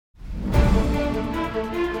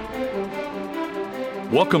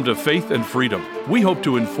Welcome to Faith and Freedom. We hope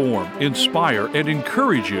to inform, inspire, and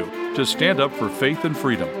encourage you to stand up for faith and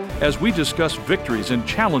freedom as we discuss victories and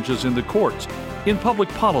challenges in the courts, in public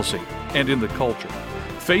policy, and in the culture.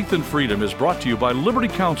 Faith and Freedom is brought to you by Liberty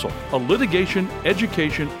Counsel, a litigation,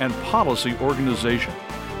 education, and policy organization.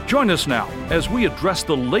 Join us now as we address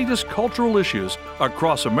the latest cultural issues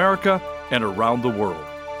across America and around the world.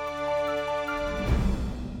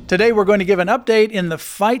 Today we're going to give an update in the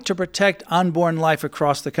fight to protect unborn life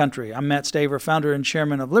across the country. I'm Matt Staver, founder and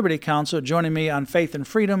chairman of Liberty Counsel. Joining me on Faith and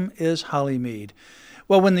Freedom is Holly Mead.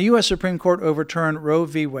 Well, when the U.S. Supreme Court overturned Roe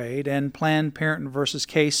v. Wade and Planned Parenthood v.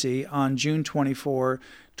 Casey on June 24,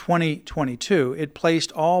 2022, it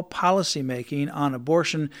placed all policymaking on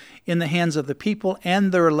abortion in the hands of the people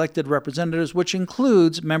and their elected representatives, which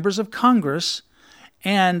includes members of Congress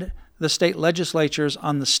and the state legislatures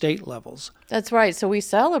on the state levels. That's right. So we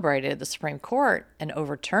celebrated the Supreme Court and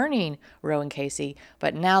overturning Roe and Casey,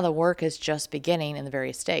 but now the work is just beginning in the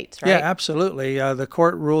various states, right? Yeah, absolutely. The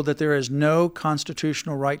court ruled that there is no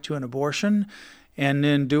constitutional right to an abortion, and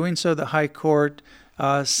in doing so, the High Court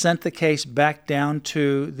sent the case back down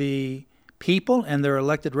to the people and their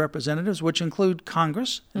elected representatives, which include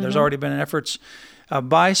Congress. Mm-hmm. There's already been efforts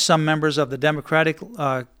by some members of the Democratic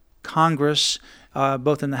Congress,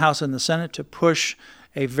 both in the House and the Senate, to push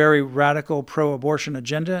a very radical pro-abortion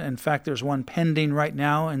agenda. In fact, there's one pending right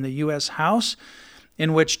now in the U.S. House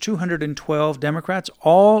in which 212 Democrats,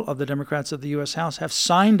 all of the Democrats of the U.S. House, have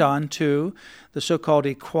signed on to the so-called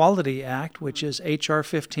Equality Act, which is H.R.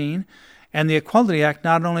 15. And the Equality Act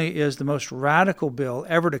not only is the most radical bill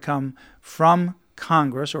ever to come from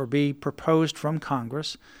Congress or be proposed from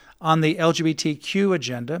Congress on the LGBTQ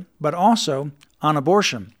agenda, but also on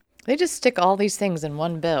abortion. They just stick all these things in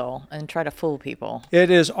one bill and try to fool people.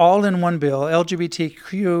 It is all in one bill,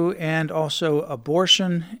 LGBTQ and also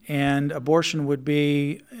abortion. And abortion would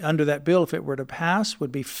be, under that bill, if it were to pass,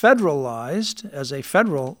 would be federalized as a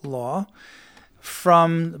federal law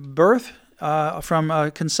from birth,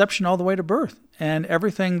 from conception all the way to birth. And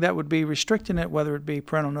everything that would be restricting it, whether it be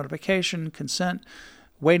parental notification, consent,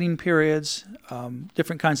 waiting periods,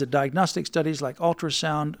 different kinds of diagnostic studies like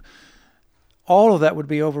ultrasound, all of that would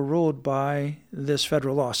be overruled by this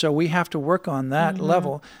federal law. So we have to work on that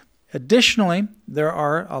level. Additionally, there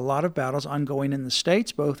are a lot of battles ongoing in the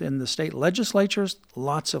states, both in the state legislatures.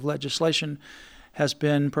 Lots of legislation has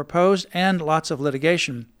been proposed, and lots of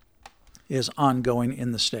litigation is ongoing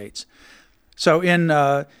in the states. So in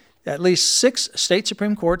at least 6 state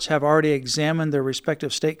Supreme Courts have already examined their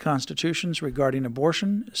respective state constitutions regarding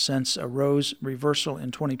abortion since Roe's reversal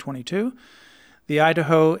in 2022. The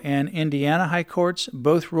Idaho and Indiana High Courts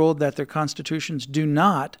both ruled that their constitutions do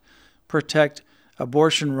not protect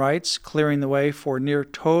abortion rights, clearing the way for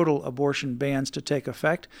near-total abortion bans to take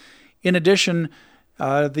effect. In addition,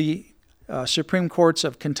 the Supreme Courts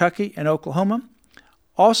of Kentucky and Oklahoma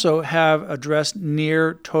also have addressed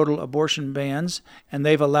near-total abortion bans, and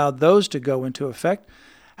they've allowed those to go into effect.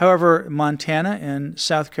 However, Montana and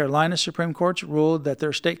South Carolina Supreme Courts ruled that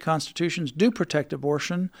their state constitutions do protect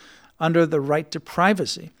abortion under the right to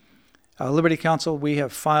privacy. Liberty Counsel, we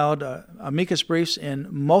have filed amicus briefs in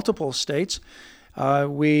multiple states.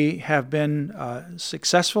 We have been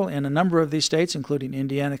successful in a number of these states, including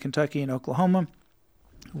Indiana, Kentucky, and Oklahoma.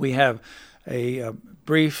 We have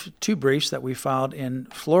two briefs that we filed in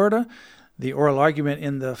Florida. The oral argument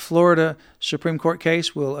in the Florida Supreme Court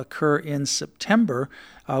case will occur in September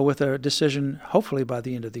with a decision hopefully by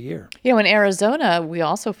the end of the year. You know, in Arizona, we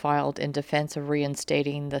also filed in defense of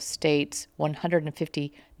reinstating the state's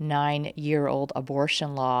 159-year-old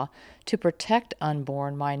abortion law to protect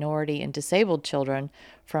unborn, minority, and disabled children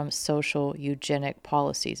from social eugenic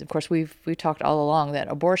policies. Of course, we've talked all along that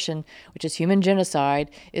abortion, which is human genocide,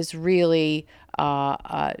 is really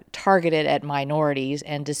targeted at minorities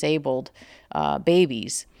and disabled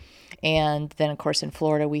babies. And then, of course, in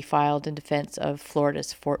Florida, we filed in defense of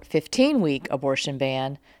Florida's 15-week abortion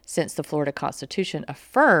ban, since the Florida Constitution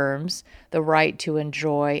affirms the right to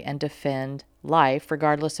enjoy and defend life,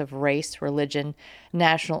 regardless of race, religion,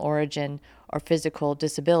 national origin, or physical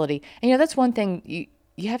disability. And, you know, that's one thing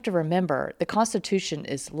you have to remember. The Constitution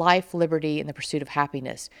is life, liberty, and the pursuit of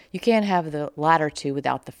happiness. You can't have the latter two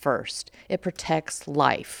without the first. It protects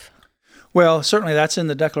life. Well, certainly that's in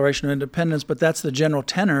the Declaration of Independence, but that's the general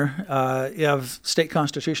tenor of state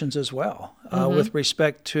constitutions as well, with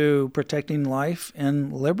respect to protecting life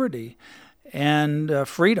and liberty and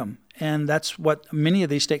freedom. And that's what many of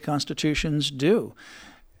these state constitutions do.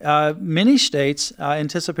 Many states,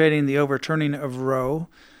 anticipating the overturning of Roe,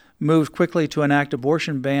 moved quickly to enact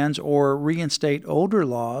abortion bans or reinstate older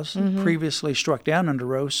laws previously struck down under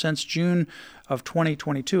Roe. Since June of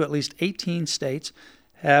 2022, at least 18 states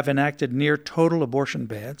have enacted near total abortion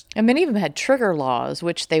bans. And many of them had trigger laws,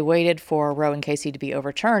 which they waited for Roe and Casey to be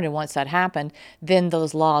overturned. And once that happened, then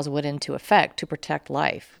those laws went into effect to protect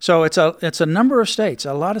life. So it's a number of states,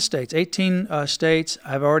 a lot of states. 18 states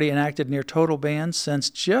have already enacted near total bans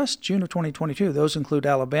since just June of 2022. Those include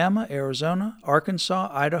Alabama, Arizona,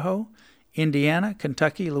 Arkansas, Idaho, Indiana,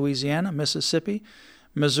 Kentucky, Louisiana, Mississippi,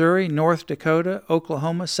 Missouri, North Dakota,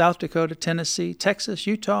 Oklahoma, South Dakota, Tennessee, Texas,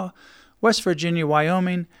 Utah, West Virginia,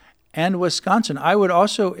 Wyoming, and Wisconsin. I would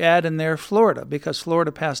also add in there Florida, because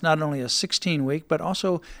Florida passed not only a 16-week, but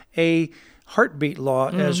also a heartbeat law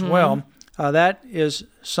as well. That is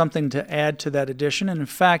something to add to that addition. And in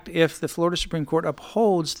fact, if the Florida Supreme Court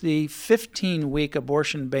upholds the 15-week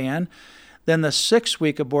abortion ban, then the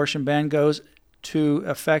 6-week abortion ban goes to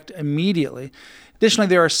effect immediately. Additionally,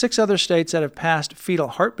 there are 6 other states that have passed fetal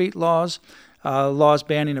heartbeat laws. Laws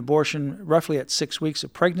banning abortion roughly at 6 weeks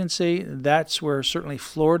of pregnancy. That's where certainly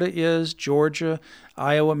Florida is, Georgia,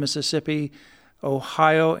 Iowa, Mississippi,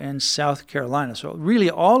 Ohio, and South Carolina. So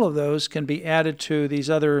really all of those can be added to these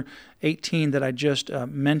other 18 that I just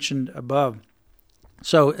mentioned above.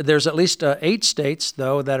 So there's at least 8 states,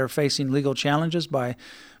 though, that are facing legal challenges by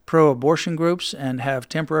pro-abortion groups and have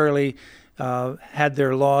temporarily had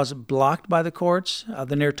their laws blocked by the courts.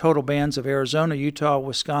 The near total bans of Arizona, Utah,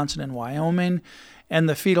 Wisconsin, and Wyoming, and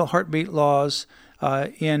the fetal heartbeat laws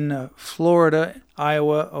in Florida,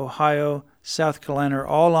 Iowa, Ohio, South Carolina are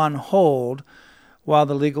all on hold while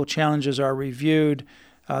the legal challenges are reviewed.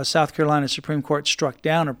 South Carolina Supreme Court struck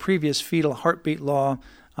down a previous fetal heartbeat law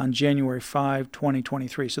on January 5,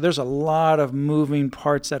 2023. So there's a lot of moving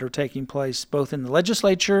parts that are taking place both in the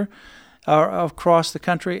legislature across the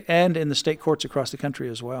country and in the state courts across the country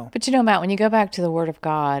as well. But Matt, when you go back to the Word of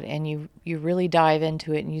God and you really dive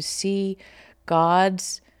into it and you see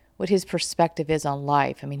what his perspective is on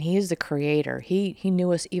life. I mean, he is the creator. He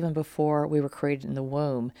knew us even before we were created in the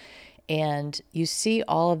womb. And you see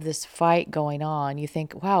all of this fight going on. You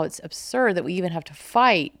think, wow, it's absurd that we even have to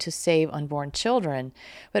fight to save unborn children.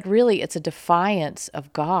 But really, it's a defiance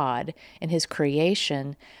of God and his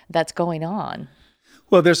creation that's going on.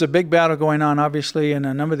 Well, there's a big battle going on, obviously, in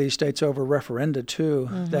a number of these states over referenda, too,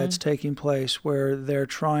 that's taking place, where they're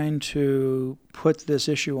trying to put this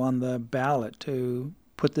issue on the ballot, to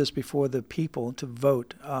put this before the people to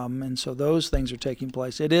vote. And so those things are taking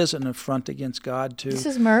place. It is an affront against God to this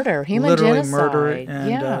is murder, human literally genocide. murder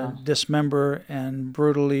and dismember and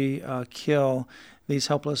brutally kill these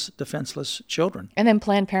helpless, defenseless children. And then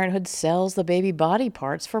Planned Parenthood sells the baby body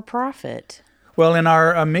parts for profit. Well, in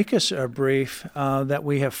our amicus brief that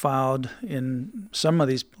we have filed in some of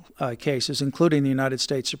these cases, including the United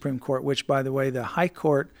States Supreme Court, which, by the way, the High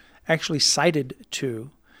Court actually cited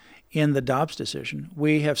to in the Dobbs decision,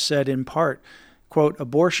 we have said in part, quote,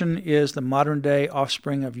 abortion is the modern-day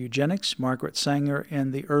offspring of eugenics. Margaret Sanger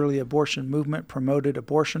and the early abortion movement promoted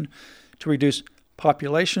abortion to reduce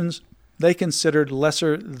populations they considered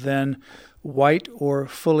lesser than white or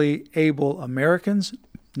fully able Americans.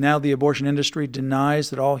 Now the abortion industry denies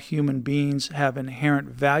that all human beings have inherent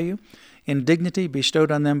value and dignity bestowed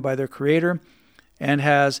on them by their Creator, and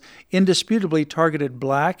has indisputably targeted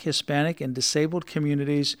Black, Hispanic, and disabled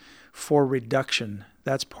communities for reduction.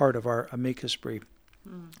 That's part of our amicus brief.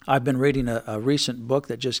 I've been reading a recent book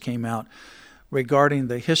that just came out regarding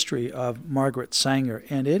the history of Margaret Sanger,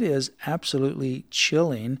 and it is absolutely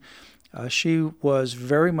chilling. She was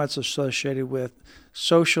very much associated with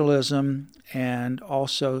socialism and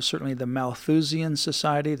also certainly the Malthusian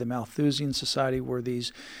Society. The Malthusian Society were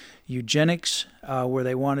these eugenics where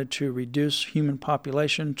they wanted to reduce human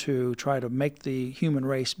population to try to make the human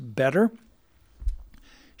race better.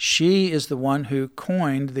 She is the one who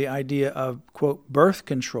coined the idea of, quote, birth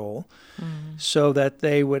control, so that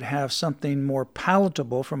they would have something more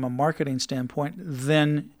palatable from a marketing standpoint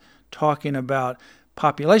than talking about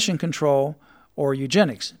population control or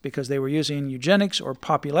eugenics, because they were using eugenics or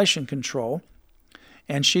population control.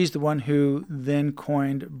 And she's the one who then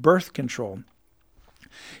coined birth control.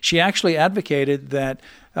 She actually advocated that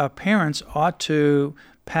parents ought to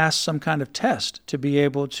pass some kind of test to be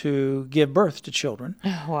able to give birth to children.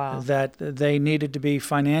 Wow. That they needed to be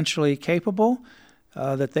financially capable,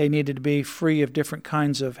 that they needed to be free of different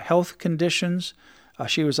kinds of health conditions.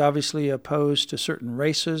 She was obviously opposed to certain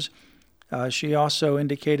races. She also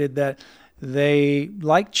indicated that they,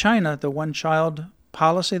 like China, the one-child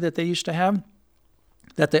policy that they used to have,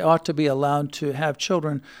 that they ought to be allowed to have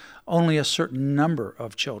children, only a certain number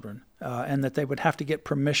of children, and that they would have to get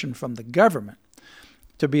permission from the government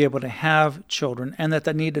to be able to have children, and that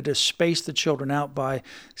they needed to space the children out by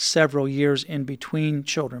several years in between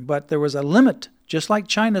children. But there was a limit, just like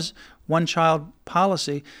China's one-child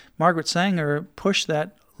policy. Margaret Sanger pushed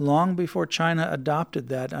that long before China adopted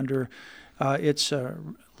that under its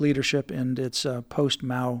leadership and its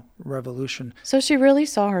post-Mao revolution. So she really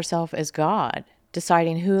saw herself as God,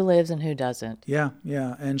 deciding who lives and who doesn't. Yeah.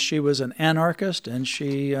 And she was an anarchist, and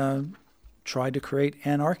she tried to create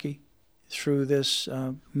anarchy through this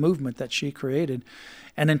movement that she created,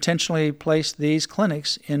 and intentionally placed these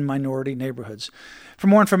clinics in minority neighborhoods. For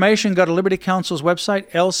more information, go to Liberty Counsel's website,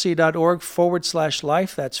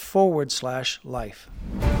 lc.org/life. That's /life.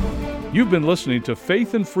 You've been listening to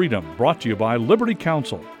Faith and Freedom, brought to you by Liberty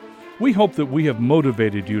Counsel. We hope that we have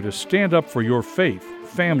motivated you to stand up for your faith,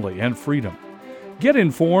 family, and freedom. Get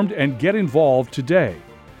informed and get involved today.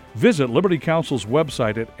 Visit Liberty Counsel's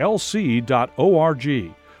website at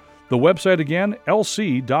lc.org. The website again,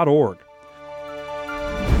 lc.org.